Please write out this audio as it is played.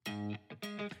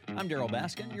I'm Darryl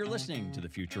Baskin. You're listening to The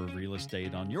Future of Real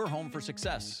Estate on Your Home for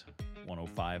Success,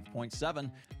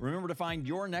 105.7. Remember to find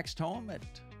your next home at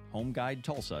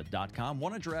homeguidetulsa.com.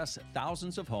 One address,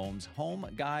 thousands of homes,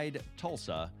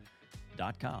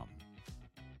 homeguidetulsa.com.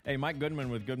 Hey, Mike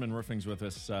Goodman with Goodman Roofing's with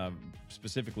us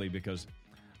specifically because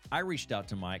I reached out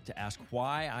to Mike to ask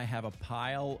why I have a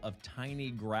pile of tiny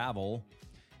gravel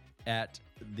at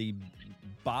the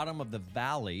bottom of the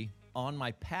valley on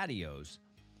my patios.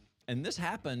 And this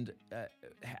happened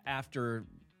after,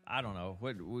 I don't know,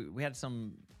 we had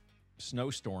some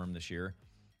snowstorm this year,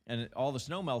 and all the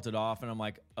snow melted off, and I'm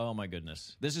like, oh my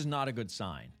goodness, this is not a good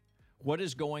sign. What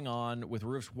is going on with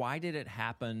roofs? Why did it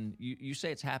happen? You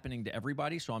say it's happening to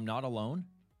everybody, so I'm not alone?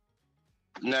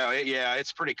 No,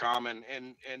 it's pretty common.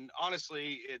 And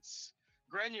honestly, it's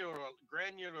granular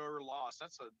loss.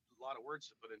 That's a lot of words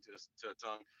to put into a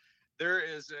tongue.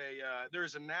 There's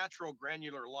a natural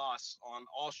granular loss on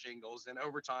all shingles, and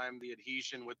over time the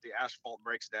adhesion with the asphalt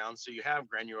breaks down, so you have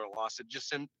granular loss. It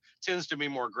just tends to be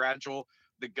more gradual.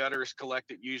 The gutters collect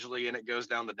it usually, and it goes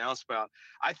down the downspout.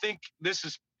 I think this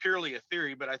is purely a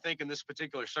theory, but I think in this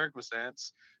particular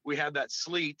circumstance, we had that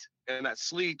sleet, and that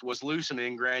sleet was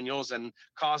loosening granules and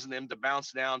causing them to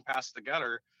bounce down past the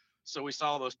gutter. So we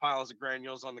saw those piles of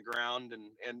granules on the ground,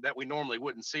 and that we normally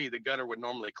wouldn't see. The gutter would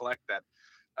normally collect that.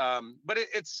 But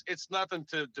it's nothing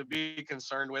to be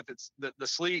concerned with. It's the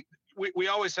sleet. We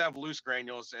always have loose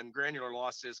granules, and granular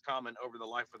loss is common over the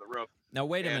life of the roof. Now,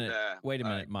 wait a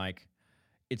minute, Mike.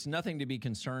 It's nothing to be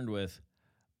concerned with.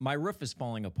 My roof is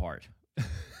falling apart.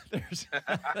 There's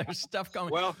stuff going.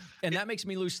 Well, and that makes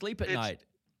me lose sleep at night.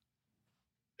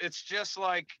 It's just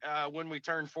like when we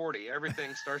turn 40,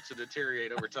 everything starts to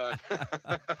deteriorate over time.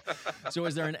 So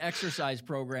is there an exercise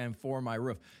program for my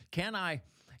roof? Can I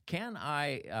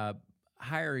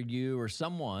hire you or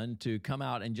someone to come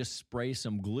out and just spray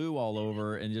some glue all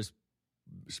over and just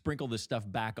sprinkle this stuff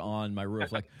back on my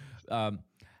roof? Like,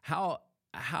 how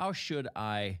should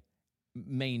I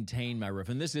maintain my roof?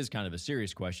 And this is kind of a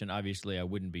serious question. Obviously, I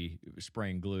wouldn't be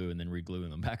spraying glue and then re-gluing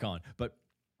them back on. But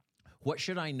what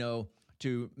should I know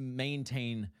to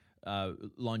maintain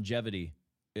longevity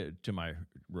to my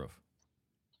roof?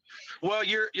 Well,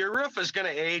 your roof is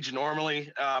going to age normally.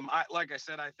 Like I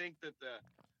said, I think that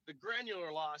the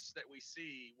granular loss that we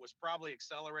see was probably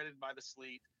accelerated by the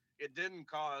sleet. It didn't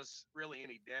cause really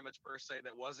any damage per se.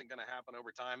 That wasn't going to happen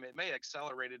over time. It may have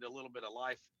accelerated a little bit of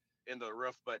life in the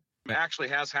roof, but it actually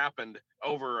has happened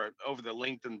over the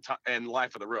length and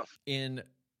life of the roof. In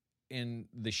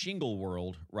the shingle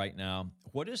world right now,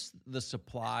 what is the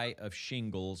supply of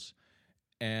shingles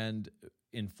and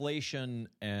inflation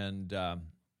and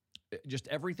just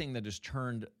everything that has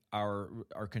turned our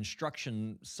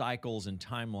construction cycles and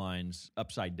timelines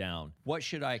upside down? What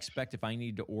should I expect if I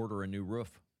need to order a new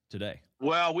roof today?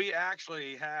 Well, we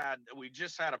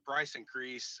just had a price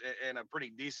increase and a pretty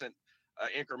decent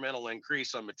incremental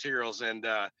increase on materials. And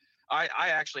I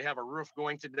actually have a roof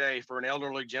going today for an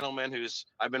elderly gentleman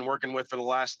I've been working with for the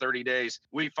last 30 days.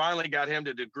 We finally got him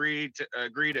to agree to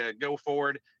go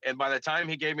forward. And by the time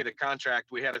he gave me the contract,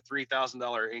 we had a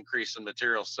 $3,000 increase in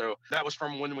materials. So that was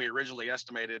from when we originally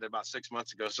estimated about 6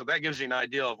 months ago. So that gives you an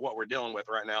idea of what we're dealing with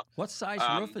right now. What size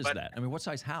roof is that? I mean, what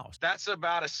size house? That's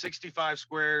about a 65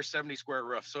 square, 70 square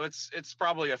roof. So it's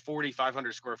probably a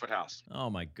 4,500 square foot house.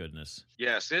 Oh my goodness.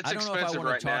 Yes, it's expensive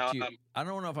right now. I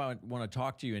don't know if I want to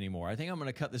talk to you anymore. I think I'm going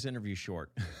to cut this interview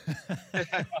short.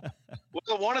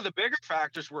 Well, one of the bigger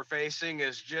factors we're facing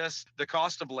is just the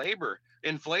cost of labor.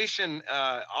 Inflation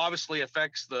obviously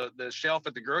affects the shelf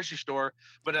at the grocery store,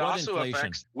 but it also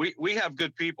affects. We have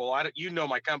good people.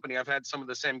 My company. I've had some of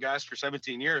the same guys for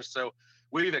 17 years, so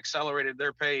we've accelerated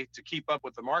their pay to keep up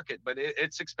with the market. But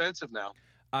it's expensive now.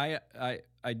 I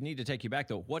need to take you back,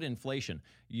 though. What inflation?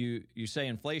 You say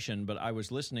inflation, but I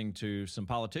was listening to some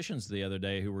politicians the other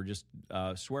day who were just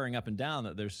swearing up and down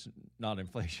that there's not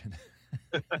inflation.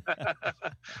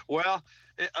 Well,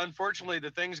 unfortunately,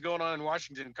 the things going on in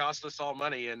Washington cost us all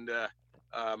money, and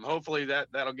hopefully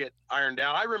that'll get ironed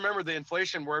out. I remember the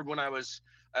inflation word when I was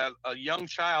a young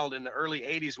child in the early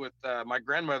 80s with my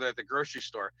grandmother at the grocery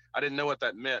store. I didn't know what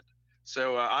that meant.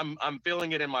 So I'm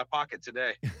feeling it in my pocket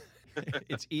today.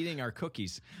 It's eating our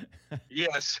cookies.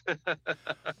 Yes. All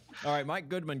right, Mike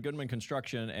Goodman, Goodman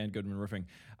Construction and Goodman Roofing.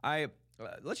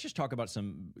 Let's just talk about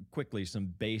some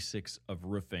basics of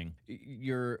roofing.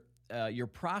 Your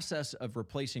process of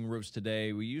replacing roofs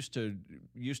today. We used to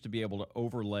be able to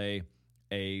overlay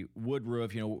a wood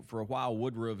roof. For a while,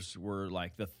 wood roofs were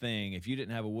like the thing. If you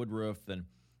didn't have a wood roof, then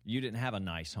you didn't have a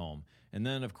nice home. And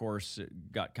then, of course,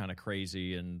 it got kind of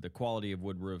crazy, and the quality of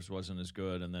wood roofs wasn't as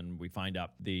good. And then we find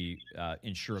out the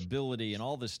insurability and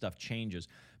all this stuff changes.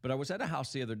 But I was at a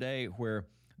house the other day where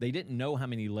they didn't know how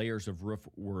many layers of roof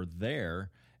were there,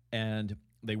 and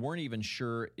they weren't even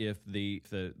sure if the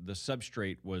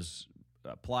substrate was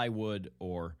plywood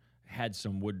or had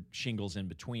some wood shingles in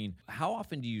between. How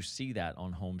often do you see that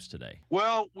on homes today?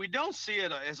 Well, we don't see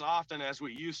it as often as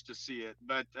we used to see it,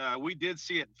 but we did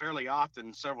see it fairly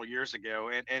often several years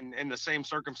ago, and in the same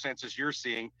circumstances you're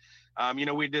seeing.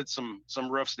 We did some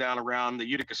roofs down around the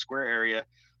Utica Square area.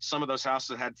 Some of those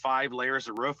houses had 5 layers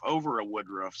of roof over a wood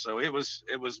roof, so it was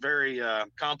very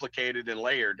complicated and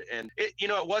layered, and it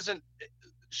wasn't.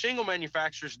 Shingle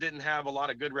manufacturers didn't have a lot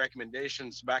of good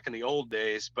recommendations back in the old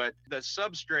days, but the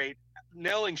substrate,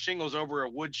 nailing shingles over a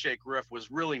wood shake roof was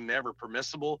really never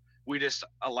permissible. We just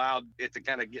allowed it to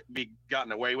kind of be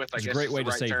gotten away with. It's a great way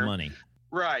to save money.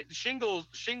 Right. Wood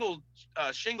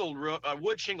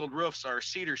shingled roofs are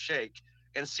cedar shake,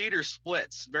 and cedar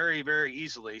splits very, very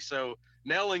easily. So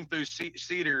nailing through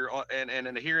cedar and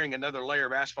adhering another layer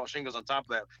of asphalt shingles on top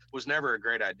of that was never a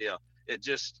great idea. It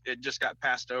just got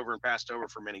passed over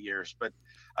for many years. But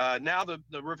now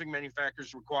the roofing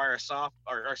manufacturers require a soft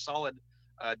or solid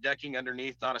decking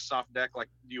underneath, not a soft deck like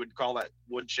you would call that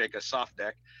wood shake a soft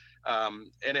deck. And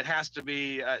it has to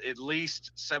be at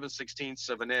least 7/16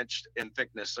 of an inch in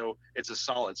thickness, so it's a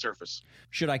solid surface.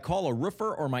 Should I call a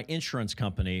roofer or my insurance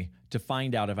company to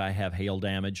find out if I have hail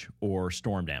damage or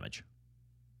storm damage?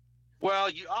 Well,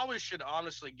 you always should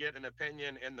honestly get an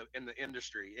opinion in the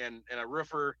industry, and a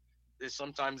roofer is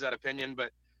sometimes that opinion,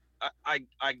 but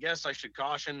I guess I should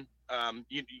caution.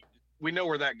 We know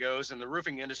where that goes, and the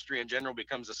roofing industry in general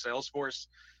becomes a sales force,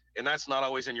 and that's not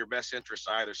always in your best interest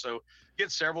either. So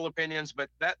get several opinions, but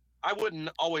that I wouldn't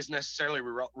always necessarily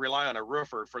rely on a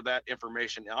roofer for that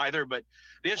information either. But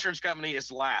the insurance company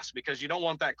is last, because you don't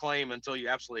want that claim until you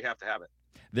absolutely have to have it.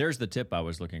 There's the tip I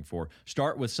was looking for.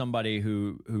 Start with somebody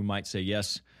who might say,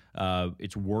 yes,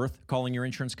 it's worth calling your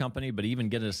insurance company, but even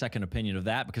get a second opinion of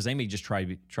that, because they may just try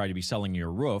to be selling you a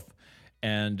roof.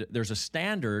 And there's a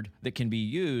standard that can be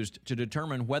used to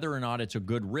determine whether or not it's a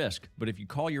good risk. But if you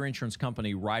call your insurance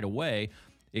company right away,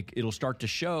 it'll start to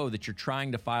show that you're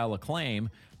trying to file a claim,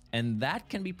 and that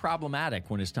can be problematic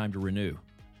when it's time to renew.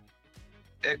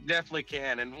 It definitely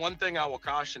can. And one thing I will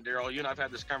caution, Darryl, you and I've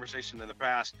had this conversation in the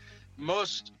past.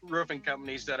 Most roofing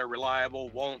companies that are reliable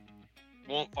won't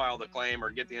file the claim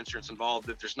or get the insurance involved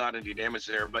if there's not any damage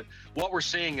there. But what we're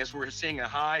seeing is a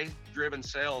high driven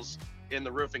sales in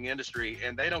the roofing industry,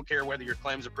 and they don't care whether your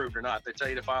claim's approved or not. They tell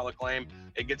you to file a claim,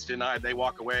 it gets denied, they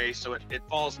walk away, so it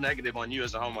falls negative on you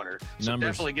as a homeowner. So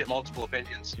definitely get multiple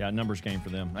opinions. Yeah, numbers game for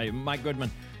them. Hey, Mike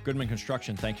Goodman, Goodman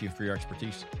Construction, thank you for your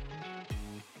expertise.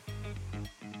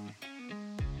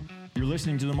 You're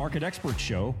listening to the Market Expert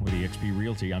Show with eXp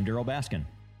Realty. I'm Darryl Baskin.